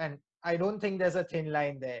insult. And I don't think there's a thin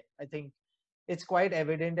line there. I think it's quite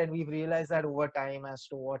evident, and we've realized that over time as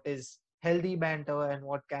to what is healthy banter and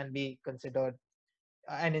what can be considered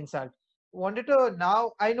an insult. Wanted to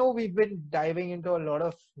now, I know we've been diving into a lot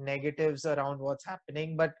of negatives around what's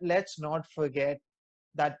happening, but let's not forget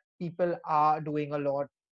that people are doing a lot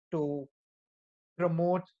to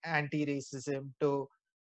promote anti racism, to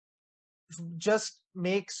just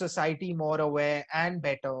make society more aware and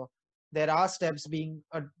better. There are steps being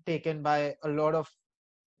taken by a lot of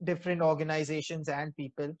different organizations and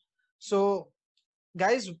people. So,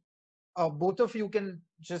 guys, both of you can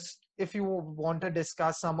just, if you want to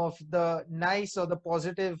discuss some of the nice or the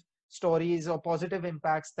positive stories or positive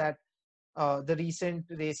impacts that the recent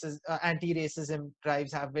anti-racism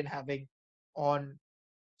drives have been having on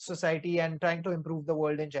society and trying to improve the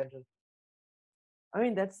world in general. I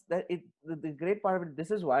mean, that's that. The great part of it.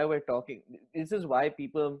 This is why we're talking. This is why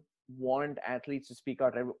people want athletes to speak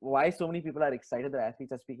out. Right? Why so many people are excited that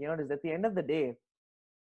athletes are speaking out is at the end of the day,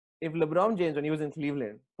 if LeBron James, when he was in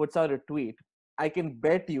Cleveland, puts out a tweet, I can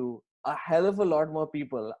bet you a hell of a lot more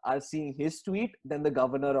people are seeing his tweet than the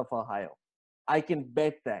governor of Ohio. I can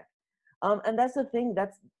bet that. And that's the thing.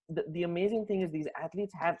 That's the amazing thing is these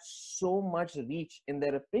athletes have so much reach in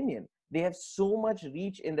their opinion. They have so much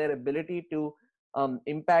reach in their ability to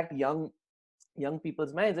impact young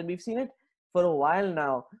people's minds, and we've seen it for a while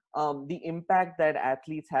now. The impact that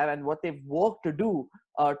athletes have and what they've worked to do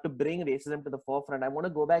to bring racism to the forefront. I want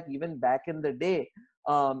to go back even back in the day.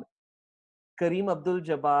 Um, Kareem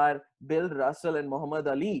Abdul-Jabbar, Bill Russell, and Muhammad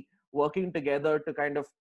Ali working together to kind of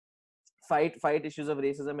fight issues of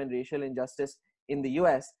racism and racial injustice in the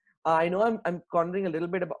US. I know I'm cornering a little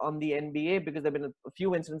bit on the NBA because there have been a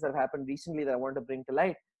few incidents that have happened recently that I want to bring to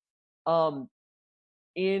light.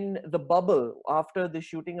 In the bubble, after the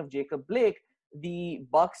shooting of Jacob Blake, the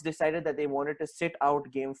Bucks decided that they wanted to sit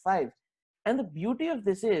out Game 5. And the beauty of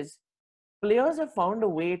this is players have found a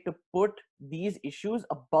way to put these issues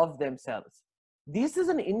above themselves. This is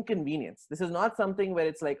an inconvenience. This is not something where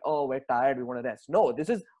it's like, oh, we're tired, we want to rest. No, this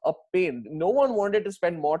is a pain. No one wanted to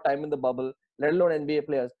spend more time in the bubble, let alone NBA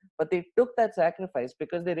players. But they took that sacrifice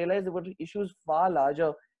because they realized there were issues far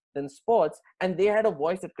larger than sports, and they had a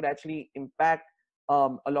voice that could actually impact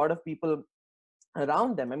a lot of people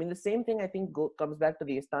around them. I mean, the same thing I think comes back to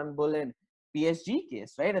the Istanbul and PSG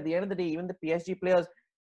case, right? At the end of the day, even the PSG players,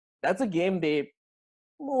 that's a game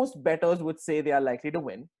most bettors would say they are likely to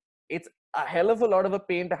win. It's a hell of a lot of a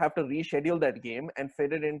pain to have to reschedule that game and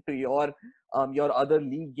fit it into your other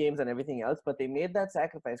league games and everything else. But they made that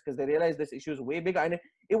sacrifice because they realized this issue is way bigger. And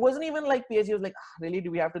it wasn't even like PSG was like, really,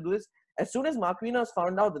 do we have to do this? As soon as Marquinhos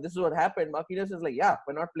found out that this is what happened, Marquinhos was like, yeah,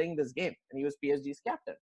 we're not playing this game. And he was PSG's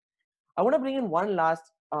captain. I want to bring in one last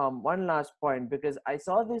point because I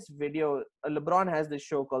saw this video. LeBron has this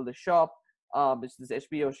show called The Shop. It's this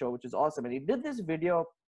HBO show, which is awesome. And he did this video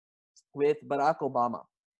with Barack Obama.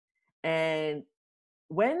 And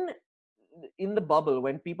when in the bubble,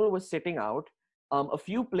 when people were sitting out, a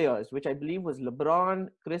few players, which I believe was LeBron,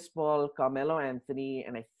 Chris Paul, Carmelo Anthony,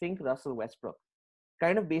 and I think Russell Westbrook,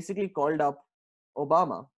 kind of basically called up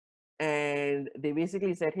Obama. And they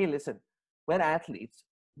basically said, hey, listen, we're athletes.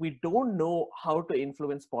 We don't know how to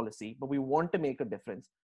influence policy, but we want to make a difference.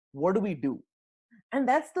 What do we do? And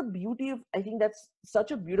that's the beauty of, I think that's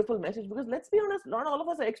such a beautiful message because let's be honest, not all of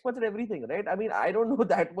us are experts at everything, right? I mean, I don't know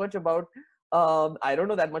that much about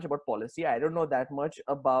policy. I don't know that much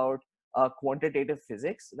about quantitative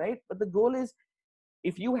physics, right? But the goal is,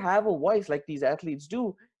 if you have a voice like these athletes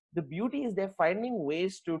do, the beauty is they're finding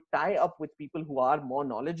ways to tie up with people who are more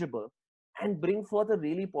knowledgeable and bring forth a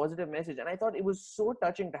really positive message. And I thought it was so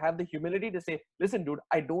touching to have the humility to say, listen, dude,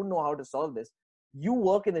 I don't know how to solve this. You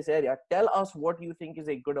work in this area. Tell us what you think is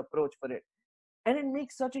a good approach for it. And it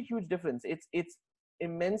makes such a huge difference. It's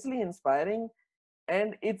immensely inspiring.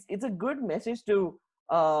 And it's a good message to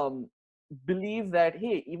believe that,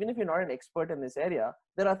 hey, even if you're not an expert in this area,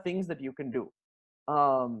 there are things that you can do.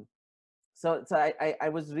 So I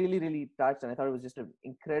was really, really touched, and I thought it was just an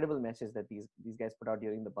incredible message that these guys put out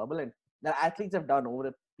during the bubble, and the athletes have done over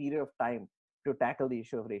a period of time to tackle the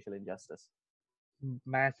issue of racial injustice.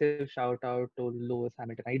 Massive shout out to Lewis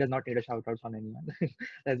Hamilton. He does not need a shout out from anyone.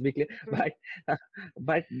 Let's be clear.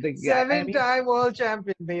 But the guy, I mean, Seven-time world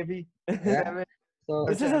champion, baby. yeah. Seven. So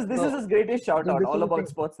This is his greatest shout out, all about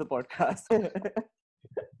sports, the podcast.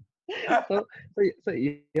 so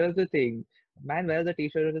here's the thing. Man wears a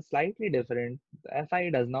t-shirt is slightly different. The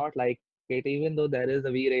FI does not like it, even though there is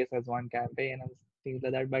a We Race as one campaign and things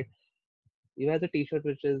like that. But he wears a t-shirt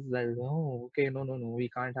which is like, oh, okay, no, we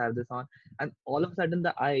can't have this on. And all of a sudden,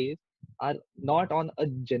 the eyes are not on a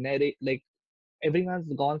generic, like,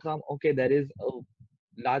 everyone's gone from, okay, there is a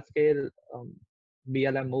large scale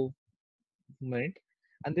BLM movement,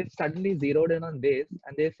 and they've suddenly zeroed in on this,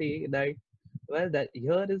 and they see that, well, that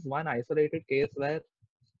here is one isolated case where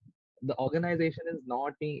the organization is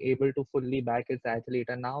not being able to fully back its athlete,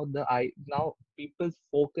 and now people's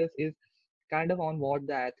focus is kind of on what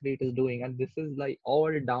the athlete is doing, and this is like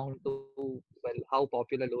all down to, well, how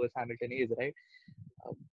popular Lewis Hamilton is, right?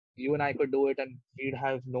 You and I could do it, and we'd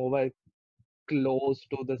have nowhere close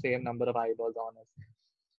to the same number of eyeballs on us.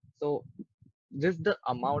 So just the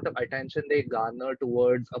amount of attention they garner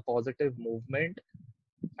towards a positive movement,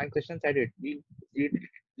 and Christian said it, we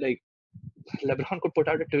like, LeBron could put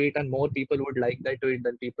out a tweet and more people would like that tweet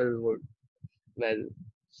than people would, well,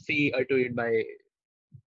 see a tweet by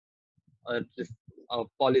just a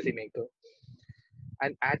policymaker.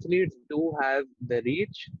 And athletes do have the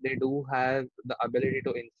reach, they do have the ability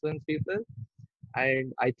to influence people.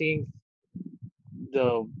 And I think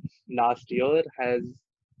the last year has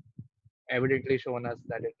evidently shown us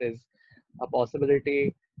that it is a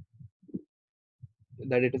possibility to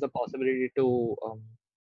there is a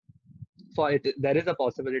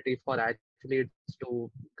possibility for athletes to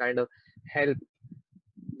kind of help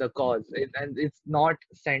the cause, and it's not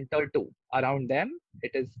centered around them.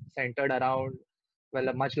 It is centered around, well,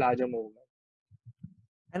 a much larger movement.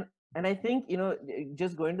 And I think,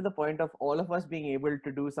 just going to the point of all of us being able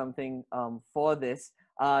to do something for this,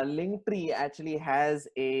 Linktree actually has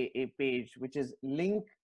a page which is link,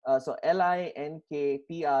 so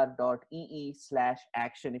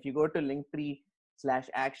linktr.ee/action. If you go to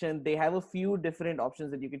Linktree/action, they have a few different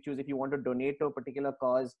options that you can choose if you want to donate to a particular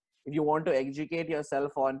cause, if you want to educate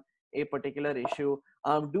yourself on a particular issue.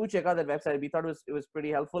 Do check out that website. We thought it was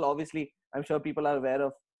pretty helpful. Obviously, I'm sure people are aware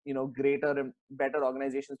of greater and better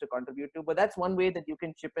organizations to contribute to, but that's one way that you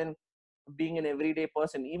can chip in, being an everyday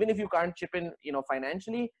person. Even if you can't chip in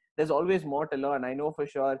financially, there's always more to learn. I know for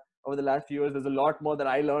sure over the last few years there's a lot more that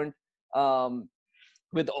I learned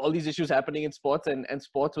with all these issues happening in sports, and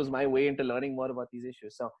sports was my way into learning more about these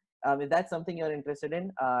issues. So if that's something you're interested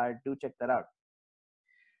in, do check that out.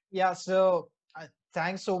 Yeah, so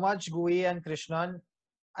thanks so much, Gui and Krishnan.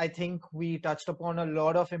 I think we touched upon a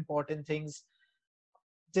lot of important things.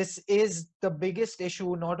 This is the biggest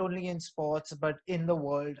issue, not only in sports, but in the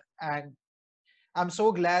world. And I'm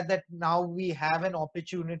so glad that now we have an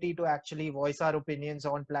opportunity to actually voice our opinions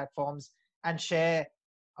on platforms and share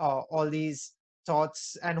all these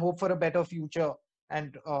thoughts and hope for a better future.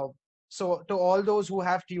 And so, to all those who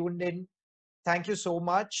have tuned in, thank you so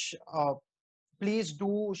much. Please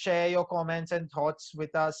do share your comments and thoughts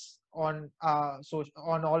with us on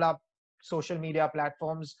on all our social media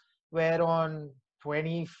platforms. We're on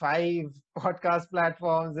 25 podcast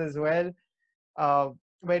platforms as well.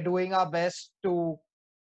 We're doing our best to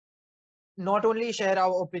not only share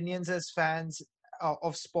our opinions as fans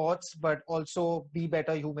of sports, but also be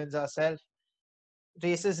better humans ourselves.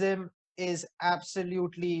 Racism is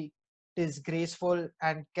absolutely disgraceful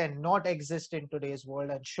and cannot exist in today's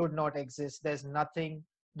world and should not exist. There's nothing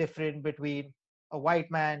different between a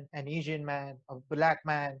white man, an Asian man, a black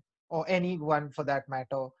man, or anyone for that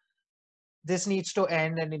matter. This needs to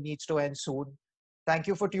end, and it needs to end soon. Thank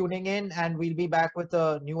you for tuning in, and we'll be back with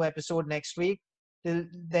a new episode next week. Till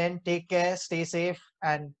then, take care, stay safe,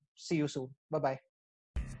 and see you soon. Bye bye.